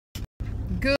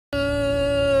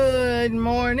Good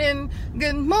morning,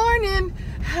 good morning.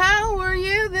 How are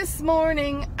you this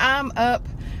morning? I'm up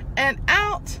and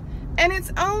out, and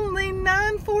it's only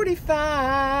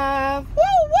 9:45.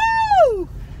 Woo woo!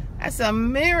 That's a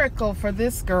miracle for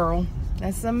this girl.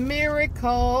 That's a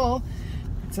miracle.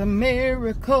 It's a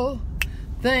miracle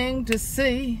thing to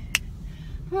see.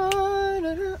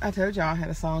 I told y'all I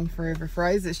had a song for every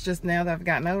phrase. It's just now that I've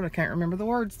gotten old, I can't remember the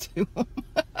words to them.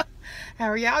 How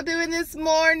are y'all doing this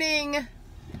morning?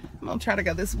 I'm gonna try to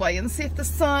go this way and see if the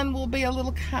sun will be a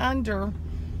little kinder.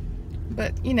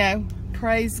 But you know,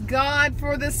 praise God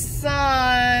for the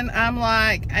sun. I'm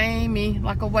like Amy,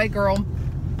 like a way girl.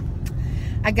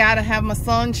 I gotta have my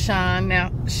sunshine.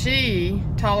 Now, she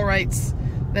tolerates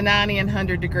the 90 and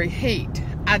 100 degree heat.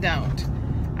 I don't.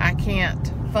 I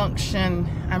can't function.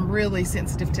 I'm really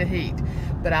sensitive to heat.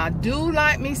 But I do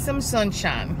like me some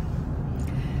sunshine.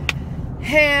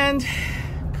 And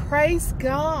praise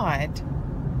God,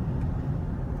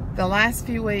 the last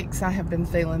few weeks I have been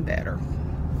feeling better.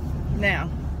 Now,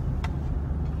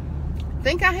 I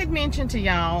think I had mentioned to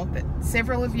y'all that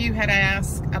several of you had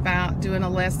asked about doing a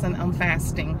lesson on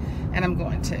fasting, and I'm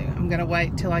going to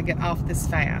wait till I get off this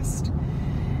fast.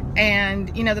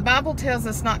 And you know, the Bible tells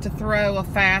us not to throw a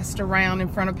fast around in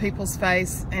front of people's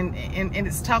face, and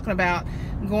it's talking about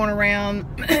going around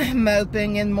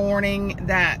moping and mourning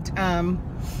that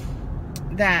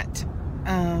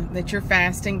that you're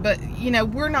fasting. But you know,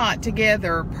 we're not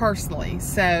together personally,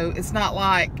 so it's not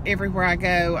like everywhere I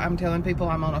go I'm telling people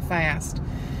I'm on a fast.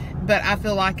 But I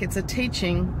feel like it's a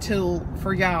teaching tool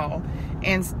for y'all,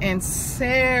 and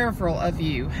several of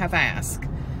you have asked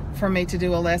for me to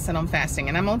do a lesson on fasting.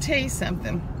 And I'm gonna tell you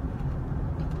something.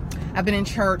 I've been in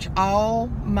church all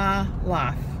my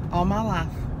life.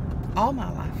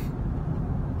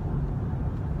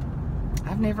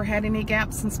 I've never had any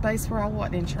gaps in space where I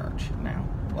wasn't in church. Now,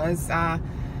 was I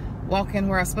walking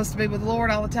where I was supposed to be with the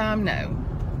Lord all the time? No,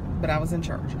 but I was in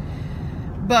church.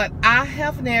 But I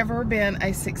have never been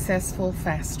a successful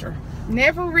faster.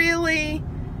 Never really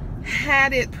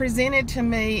had it presented to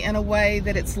me in a way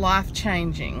that it's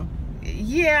life-changing.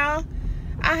 Yeah,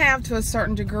 I have to a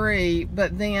certain degree,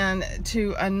 but then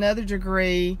to another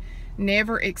degree,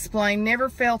 never explained, never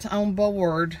felt on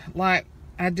board like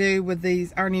I do with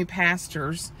our new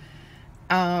pastors.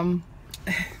 They're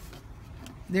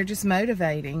just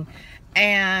motivating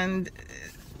and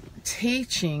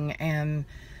teaching and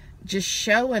just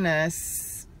showing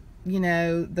us, you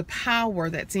know, the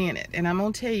power that's in it. And I'm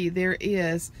gonna tell you, there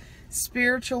is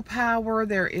spiritual power,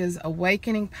 there is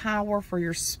awakening power for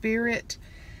your spirit,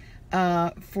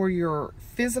 for your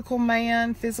physical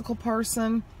man, physical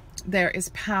person. There is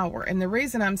power. And the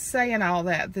reason I'm saying all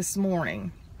that this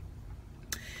morning,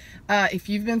 if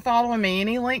you've been following me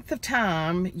any length of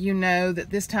time, you know that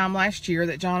this time last year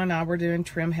that John and I were doing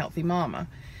Trim Healthy Mama,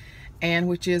 and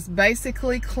which is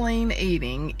basically clean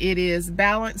eating. It is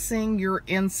balancing your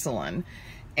insulin.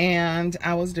 And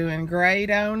I was doing great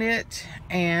on it,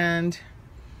 and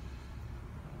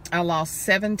I lost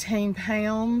 17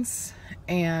 pounds,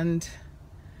 and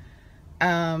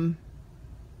around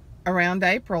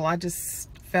April I just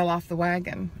fell off the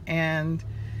wagon. And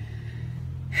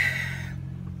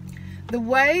the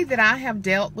way that I have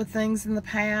dealt with things in the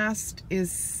past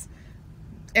is,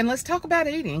 and let's talk about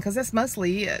eating, because that's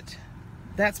mostly it.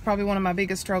 That's probably one of my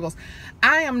biggest struggles.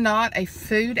 I am not a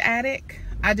food addict.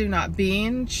 I do not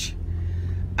binge.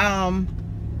 In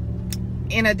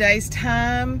a day's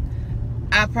time,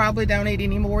 I probably don't eat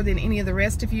any more than any of the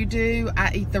rest of you do.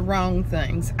 I eat the wrong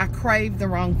things. I crave the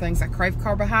wrong things. I crave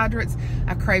carbohydrates.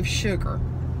 I crave sugar.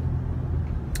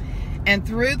 And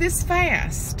through this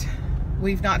fast,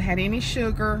 we've not had any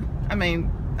sugar. I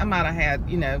mean, I might have had,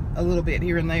 you know, a little bit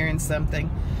here and there in something.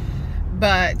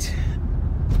 But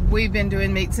we've been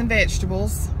doing meats and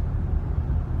vegetables.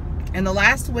 And the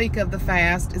last week of the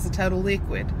fast is a total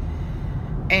liquid.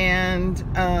 And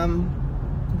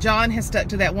John has stuck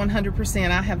to that 100%.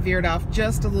 I have veered off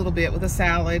just a little bit with a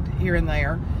salad here and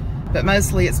there. But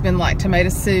mostly it's been like tomato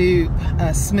soup,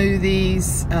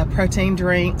 smoothies, protein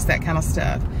drinks, that kind of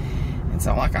stuff. And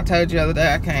so like I told you the other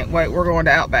day, I can't wait. We're going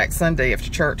to Outback Sunday after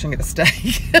church and get a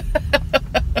steak.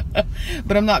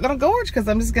 But I'm not going to gorge, because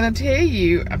I'm just going to tell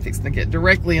you, I'm fixing to get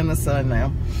directly in the sun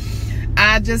now.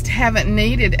 I just haven't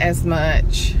needed as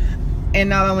much. And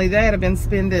not only that, I've been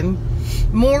spending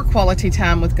more quality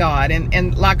time with God.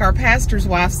 And like our pastor's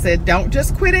wife said, don't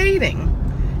just quit eating.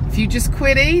 If you just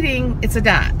quit eating, it's a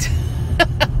diet.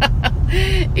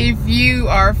 If you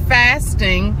are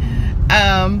fasting,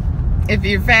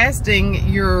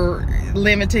 you're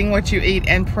limiting what you eat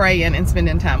and praying and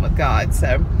spending time with God.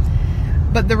 So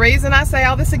But the reason I say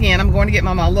all this again, I'm going to get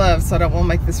MawMaw Luv, so I don't want to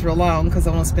make this real long because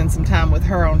I want to spend some time with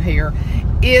her on here,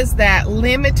 is that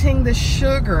limiting the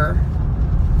sugar,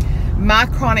 my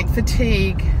chronic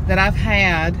fatigue that I've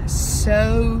had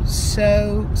so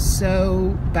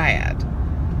bad.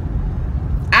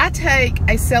 I take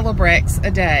a Celebrex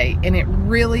a day, and it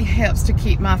really helps to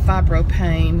keep my fibro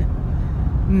pain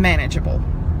manageable.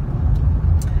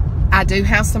 I do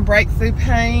have some breakthrough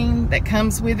pain that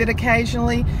comes with it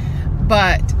occasionally,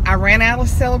 but I ran out of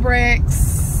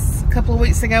Celebrex a couple of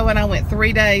weeks ago, and I went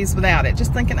 3 days without it,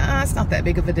 just thinking, it's not that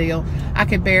big of a deal. I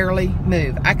could barely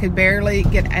move. I could barely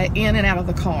get in and out of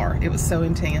the car. It was so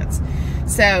intense.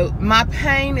 So my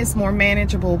pain is more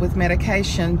manageable with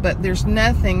medication, but there's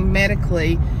nothing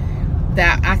medically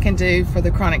that I can do for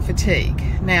the chronic fatigue.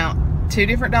 Now, 2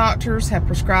 different doctors have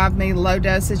prescribed me low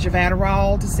dosage of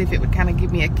Adderall to see if it would kind of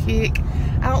give me a kick.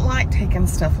 I don't like taking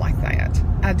stuff like that.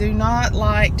 I do not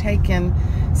like taking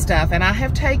stuff, and I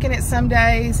have taken it some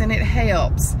days and it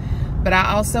helps, but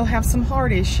I also have some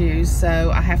heart issues,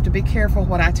 so I have to be careful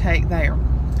what I take there.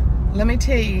 Let me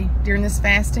tell you, during this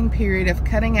fasting period of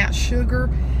cutting out sugar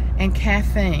and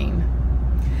caffeine,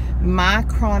 my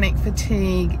chronic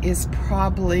fatigue is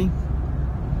probably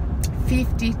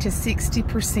 50 to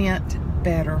 60%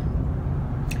 better.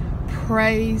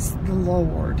 Praise the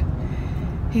Lord.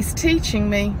 He's teaching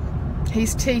me,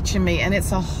 and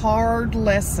it's a hard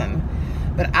lesson,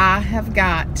 but I have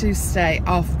got to stay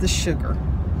off the sugar.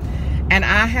 And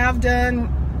I have done,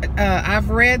 I've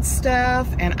read stuff,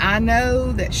 and I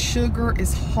know that sugar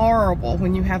is horrible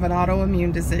when you have an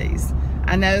autoimmune disease.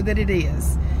 I know that it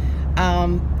is.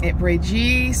 It breeds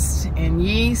yeast, and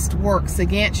yeast works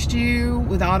against you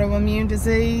with autoimmune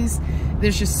disease.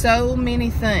 There's just so many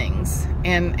things.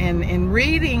 And in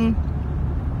reading,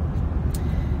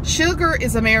 sugar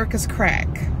is America's crack.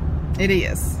 It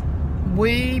is.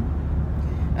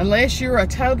 Unless you're a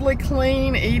totally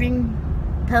clean eating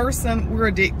person, we're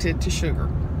addicted to sugar.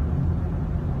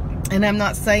 And I'm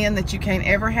not saying that you can't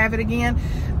ever have it again,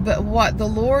 but what the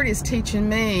Lord is teaching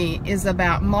me is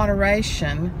about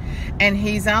moderation. And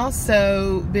He's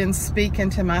also been speaking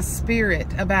to my spirit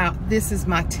about this is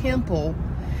my temple.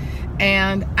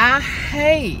 And I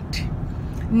hate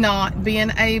not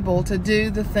being able to do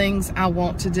the things I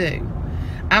want to do.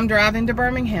 I'm driving to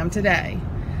Birmingham today.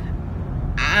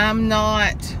 I'm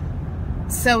not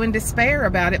so in despair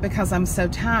about it because I'm so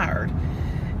tired.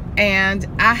 And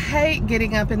I hate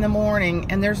getting up in the morning,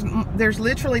 and there's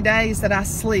literally days that I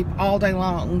sleep all day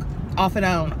long, off and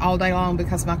on, all day long,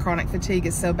 because my chronic fatigue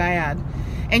is so bad.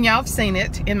 And y'all have seen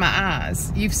it in my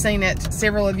eyes. You've seen it.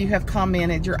 Several of you have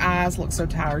commented, your eyes look so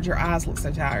tired, your eyes look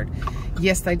so tired.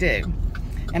 Yes, they do.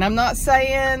 And I'm not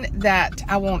saying that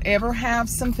I won't ever have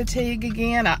some fatigue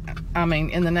again. I mean,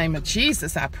 in the name of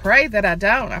Jesus, I pray that I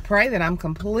don't. I pray that I'm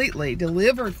completely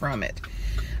delivered from it.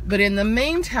 But in the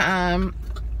meantime,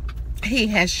 He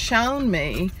has shown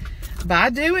me by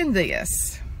doing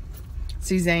this,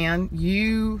 Suzanne,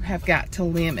 you have got to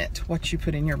limit what you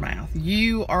put in your mouth.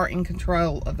 You are in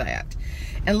control of that.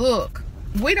 And look,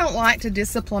 we don't like to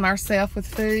discipline ourselves with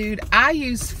food. I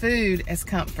use food as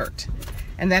comfort,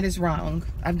 and that is wrong.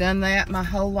 I've done that my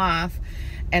whole life,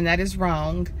 and that is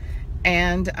wrong.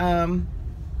 And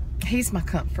He's my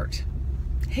comfort.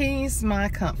 He's my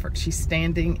comfort. She's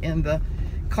standing in the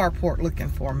carport looking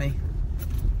for me.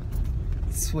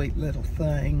 Sweet little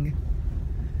thing.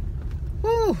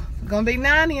 Woo, gonna be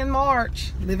 90 in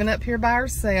March, living up here by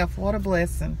herself. What a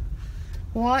blessing.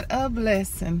 What a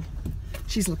blessing.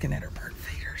 She's looking at her bird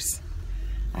feeders.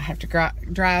 I have to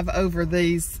drive over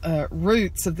these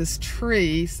roots of this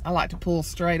tree. I like to pull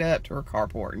straight up to her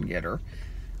carport and get her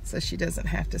so she doesn't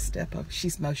have to step up.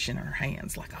 She's motioning her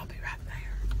hands like I'll be right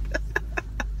there.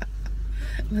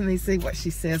 Let me see what she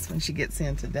says when she gets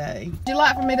in today. Would you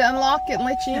like for me to unlock it and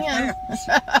let you in?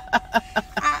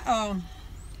 I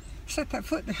set that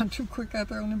foot down too quick out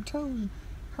there on them toes.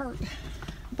 Hurt.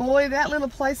 Boy, that little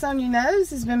place on your nose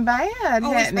has been bad,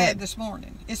 hasn't it? It's bad this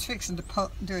morning. It's fixing to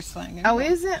do its thing. Oh,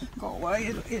 is it? Go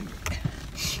away.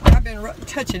 I've been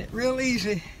touching it real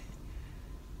easy.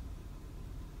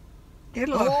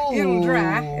 It'll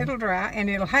dry. It'll dry, and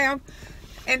it'll have.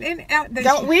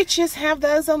 Don't witches have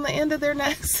those on the end of their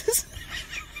noses?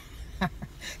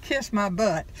 Kiss my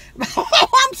butt.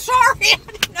 Oh, I'm sorry. I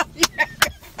didn't know you had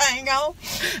your thing on.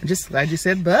 I'm just glad you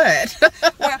said butt.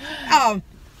 Well,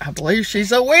 I believe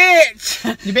she's a witch.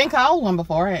 You've been called one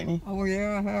before, haven't you? Oh,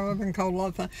 yeah, I have. I've been called a lot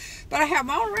of times. But I have them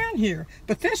all around here.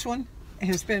 But this one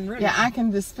has been really... Yeah, I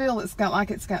can just feel it's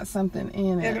got something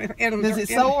in it. Does it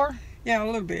sore? Yeah, a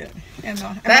little bit. And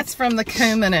that's from the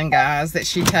Coumadin, guys, that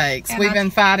she takes. We've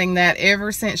been fighting that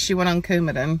ever since she went on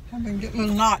Coumadin. I've been getting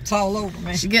little knots all over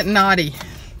me. She's getting naughty.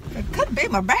 It could be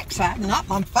my backside, not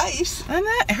my face. And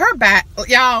her back,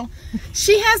 y'all,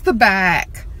 she has the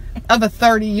back of a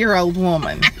 30-year-old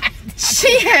woman.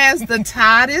 She has the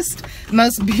tightest,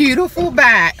 most beautiful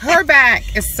back. Her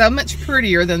back is so much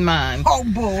prettier than mine. Oh,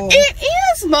 boy. It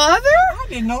is, Mother. I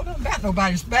didn't know about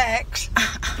nobody's backs.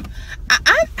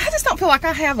 I just don't feel like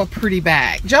I have a pretty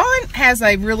back. John has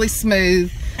a really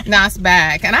smooth, nice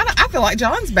back. And I feel like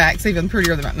John's back's even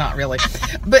prettier than, not really.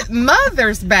 But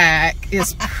Mother's back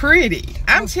is pretty.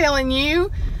 I'm telling you,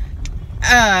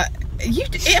 I mean,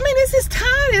 it's as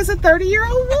tight as a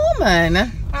 30-year-old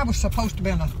woman. I was supposed to be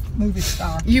a movie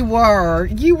star. You were.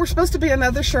 You were supposed to be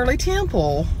another Shirley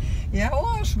Temple. Yeah, I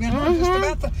was.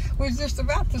 We're just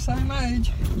about the same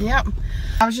age. Yep.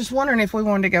 I was just wondering if we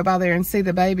wanted to go by there and see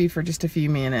the baby for just a few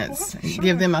minutes. Well, sure.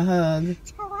 Give them a hug.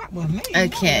 It's all right with me.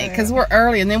 Okay, because we're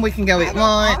early and then we can go eat lunch.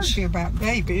 I don't argue about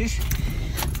babies.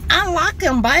 I like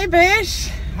them babies.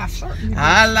 I certainly do.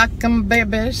 I like them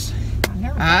babies.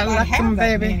 I like them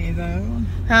baby. Many, though.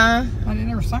 Huh? I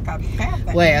didn't ever think I'd have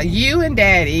that. Well, you and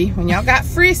Daddy, when y'all got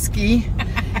frisky,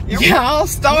 y'all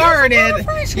started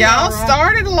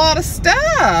a lot of stuff.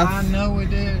 I know we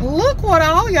did. Look what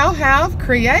all y'all have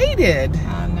created.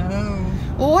 I know.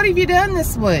 Well, what have you done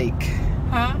this week?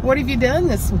 Huh? What have you done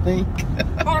this week?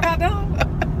 What have I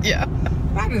done? Yeah.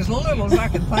 About as little as I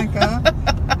can think of.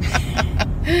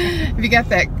 Have you got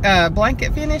that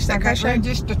blanket finished? That crochet?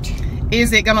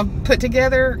 Is it gonna put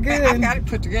together good? I've got it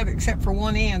put together except for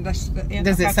one end. That's the end.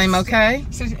 Does it seem okay?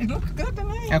 It looks good to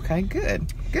me. Okay,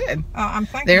 good, good. I'm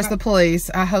thinking. There's the police.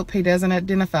 I hope he doesn't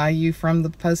identify you from the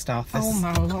post office. Oh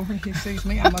my Lord, he sees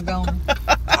me, I'm a goner.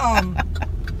 I'm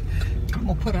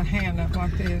gonna put a hand up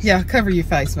like this. Yeah, cover your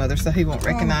face, Mother, so he won't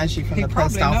recognize you from the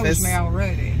post office. He probably knows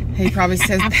me already. He probably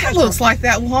says, that looks like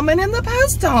that woman in the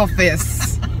post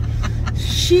office.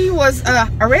 She was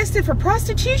arrested for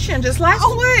prostitution just last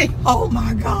week. Oh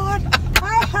my God.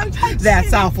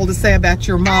 That's awful to say about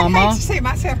your mama. I hate to see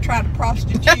myself try to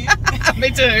prostitute. Me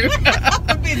too. That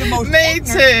would be the most too.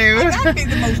 That would be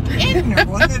the most ignorant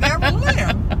one that ever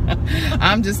lived.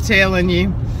 I'm just telling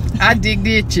you. I dig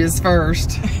ditches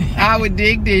first. I would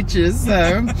dig ditches,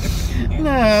 so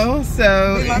no,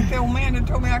 so. Be like the old man that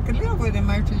told me I could live with him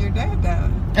after your dad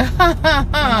died.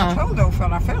 And I told the old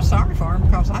fella I felt sorry for him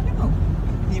because I knew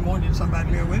he wanted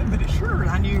somebody to live with him, but it's sure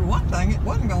I knew one thing, it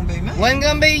wasn't going to be me. Wasn't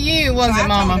going to be you, was it,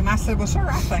 Mama? I told him, I said, well, sir,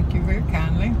 I thank you very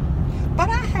kindly, but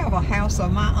I have a house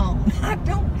of my own. I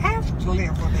don't have to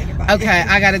live with anybody. Okay,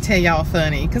 I got to tell y'all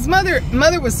funny, because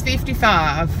Mother was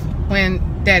 55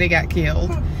 when Daddy got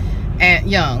killed, and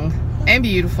young and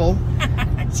beautiful,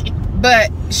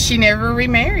 but she never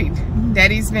remarried.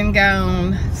 Daddy's been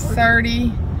gone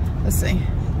 30, let's see,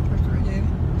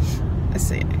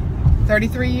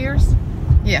 33 years?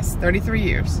 Yes, 33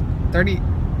 years.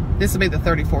 This will be the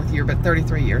 34th year, but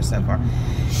 33 years so far.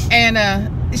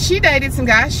 And she dated some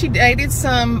guys. She dated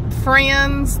some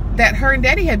friends that her and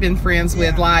Daddy had been friends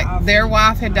with. Like their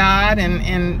wife had died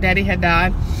and Daddy had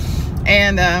died.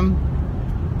 And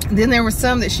then there were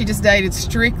some that she just dated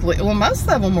strictly. Well, most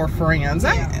of them were friends.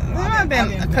 There might have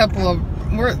been a couple of...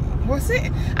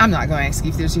 I'm not going to ask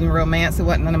you if there's any romance. It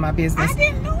wasn't none of my business. I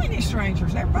didn't know any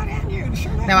strangers. Everybody I knew.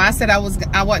 Sure. No, I said I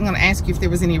wasn't going to ask you if there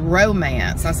was any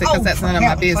romance. I said because that's none of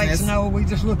my business. No, we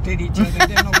just looked at each other and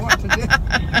didn't know what to do.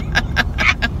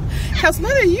 Because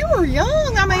Mother, you were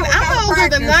young. I mean, I'm older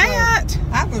than that.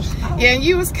 I was. Yeah, and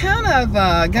you was kind of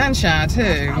gun shy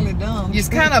too. Probably dumb. You was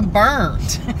kind of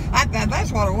burnt.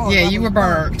 That's what it was. Yeah, you were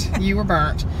burnt. You were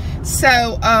burnt.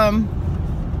 So,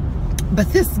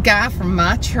 but this guy from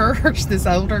my church, this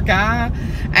older guy,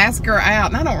 asked her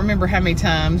out, and I don't remember how many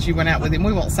times you went out with him.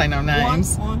 We won't say no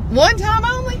names. One time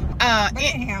only?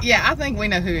 Yeah, I think we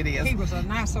know who it is. He was a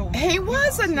nice old man. He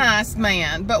was a nice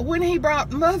man, but when he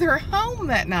brought Mother home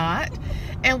that night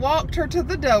and walked her to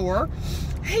the door,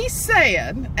 he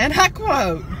said, and I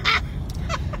quote,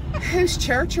 "Whose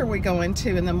church are we going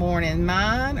to in the morning,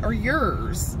 mine or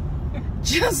yours?"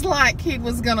 Just like he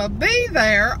was gonna be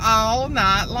there all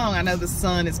night long. I know the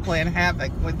sun is playing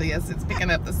havoc with this. It's picking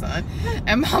up the sun.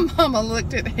 And my mama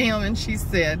looked at him and she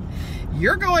said,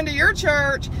 "You're going to your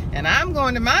church and I'm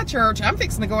going to my church. I'm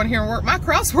fixing to go in here and work my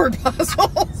crossword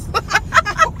puzzles."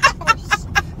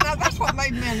 Now that's what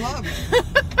made men love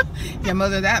it. Yeah,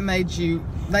 Mother, that made you,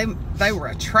 they were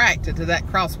attracted to that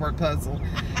crossword puzzle.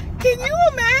 Can you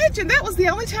imagine? That was the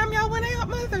only time y'all went out,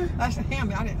 Mother? That's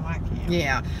him. I didn't like him.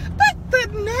 Yeah. But the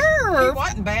nerve. He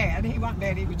wasn't bad. He wasn't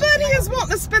bad. He was But he was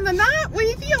wanting to spend the night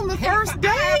with you on the first date.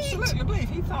 I absolutely believe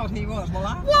he thought he was.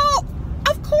 Well,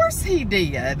 of course he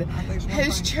did.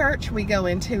 Whose church we go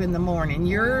into in the morning?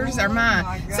 Yours or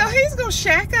mine? So he's going to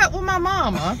shack up with my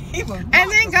mama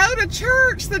and then go to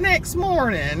church the next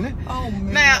morning. Oh,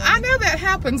 man. Now, I know that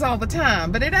happens all the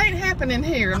time, but it ain't happening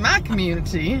here in my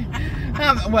community.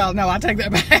 Well, no, I take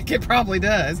that back. It probably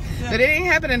does. But it ain't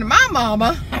happening to my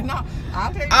mama. No,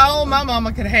 I'll tell you. Oh, my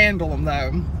mama could handle them,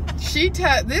 though.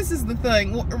 This is the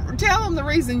thing. Tell them the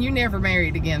reason you never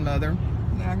married again, Mother.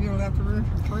 Now you'll have to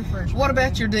refresh. What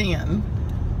about your den?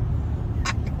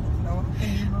 No, I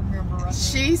can't even remember right now.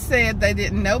 She said they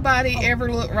didn't. Nobody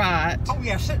ever looked right. Oh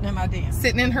yeah, sitting in my den.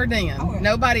 Sitting in her den. Oh, yeah.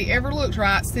 Nobody ever looked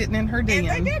right sitting in her den.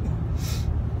 And they didn't.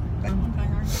 That's one thing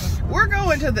I can. We're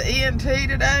going to the ENT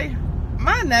today.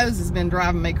 My nose has been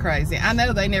driving me crazy. I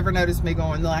know they never noticed me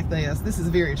going like this. This is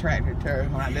very attractive to her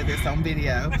when I did this on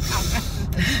video.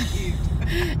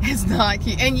 It's not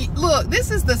cute. And look,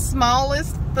 this is the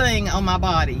smallest thing on my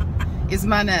body, is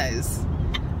my nose.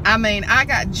 I mean, I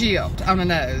got gypped on a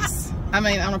nose. I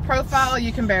mean, on a profile,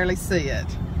 you can barely see it.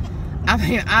 I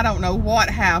mean, I don't know what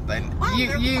happened. I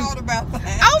never thought about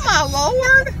that. Oh my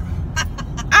Lord!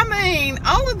 I mean,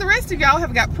 all of the rest of y'all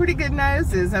have got pretty good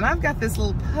noses, and I've got this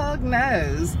little pug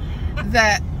nose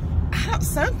that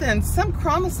some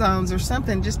chromosomes or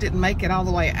something just didn't make it all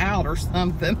the way out or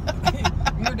something.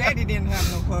 Your daddy didn't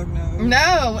have no pug nose.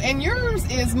 No, and yours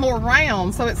is more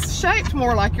round, so it's shaped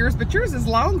more like yours, but yours is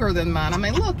longer than mine. I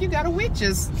mean, look, you got a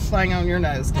witch's thing on your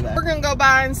nose today. We're gonna go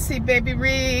by and see Baby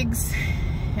Riggs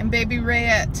and Baby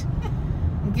Rhett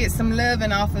and get some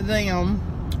loving off of them.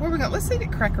 Where we going? Let's eat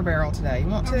at Cracker Barrel today. You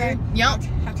want to? Okay. You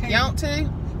want to?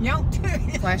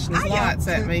 Flashing his lights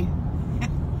at me.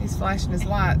 He's flashing his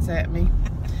lights at me.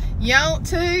 You want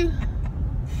to?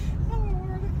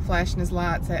 Flashing his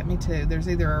lights at me too. There's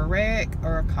either a wreck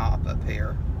or a cop up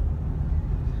here.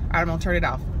 Alright, I'm gonna turn it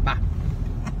off. Bye.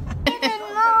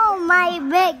 No, my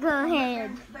Lego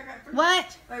head.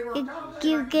 What?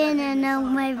 You getting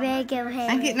on my Lego head?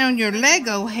 I'm getting on your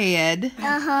Lego head.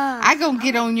 I gonna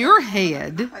get on your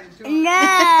head.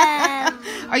 No.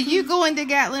 Are you going to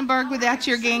Gatlinburg without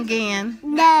your Gan?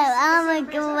 No, I'm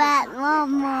gonna go at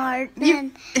Walmart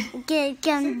and get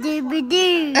some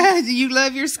Scooby-Doo. Do you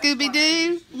love your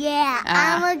Scooby-Doo? Yeah,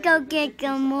 I'm gonna go get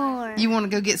some more. You want to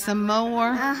go get some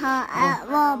more? At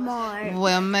Walmart.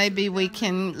 Well, maybe we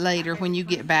can later when you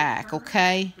get back,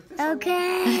 okay?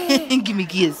 Okay. Give me a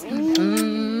kiss.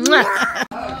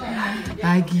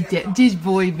 I get that. This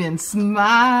boy been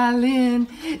smiling.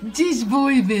 This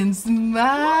boy been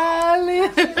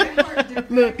smiling.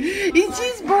 Look,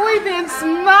 this boy been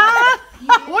smiling.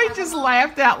 We just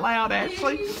laughed out loud,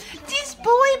 actually. This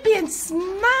boy been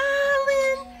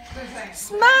smiling.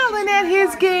 Smiling at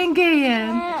his Gan.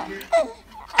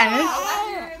 I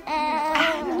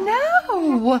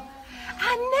know.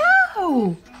 I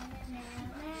know.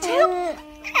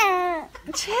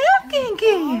 Tell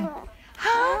Gan.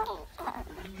 Huh?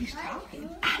 He's talking.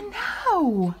 I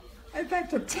know.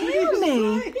 Tell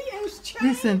me.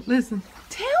 Listen.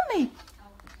 Tell me.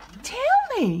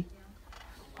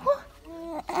 What?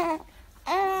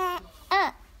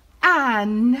 I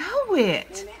know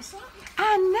it.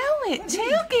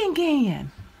 Tell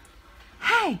Gan.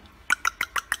 Hey.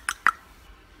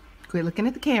 Quit looking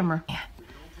at the camera.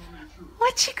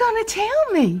 What you gonna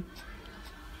tell me?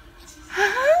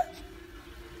 Huh?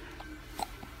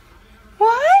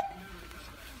 What?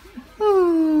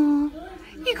 Ooh,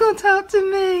 you gonna talk to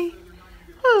me?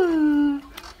 Ooh.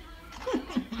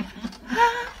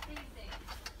 Huh?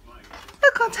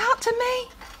 You gonna talk to me?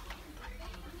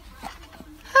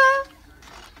 Huh?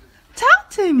 Talk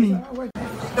to me. What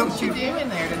you doing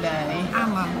there today?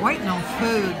 I'm waiting on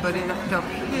food, but it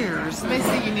appears. Let me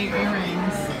see your new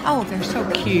earrings. Oh, they're so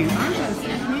cute.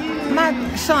 My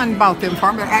son bought them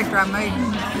for me after I made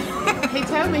them. He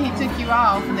told me he took you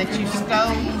off and that you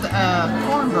stole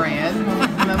cornbread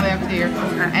when I left here.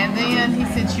 And then he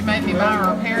said she made me buy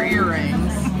her a pair of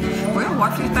earrings. Well,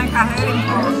 what do you think I had him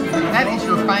for? That is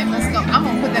your famous stuff. I'm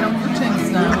going to put that on your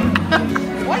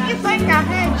tombstone. What do you think I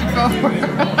had you for?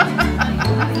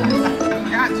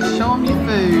 Got to show them your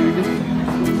food.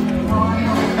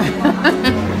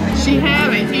 She had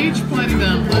a huge plate of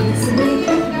dumplings.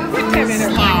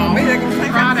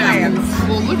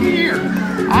 Well, look here.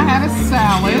 I had a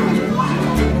salad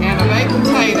and a baked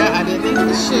potato. I didn't eat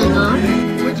the sugar.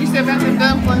 What'd you say about the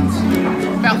dumplings?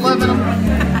 About loving them?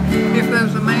 If there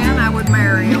was a man, I would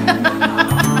marry him.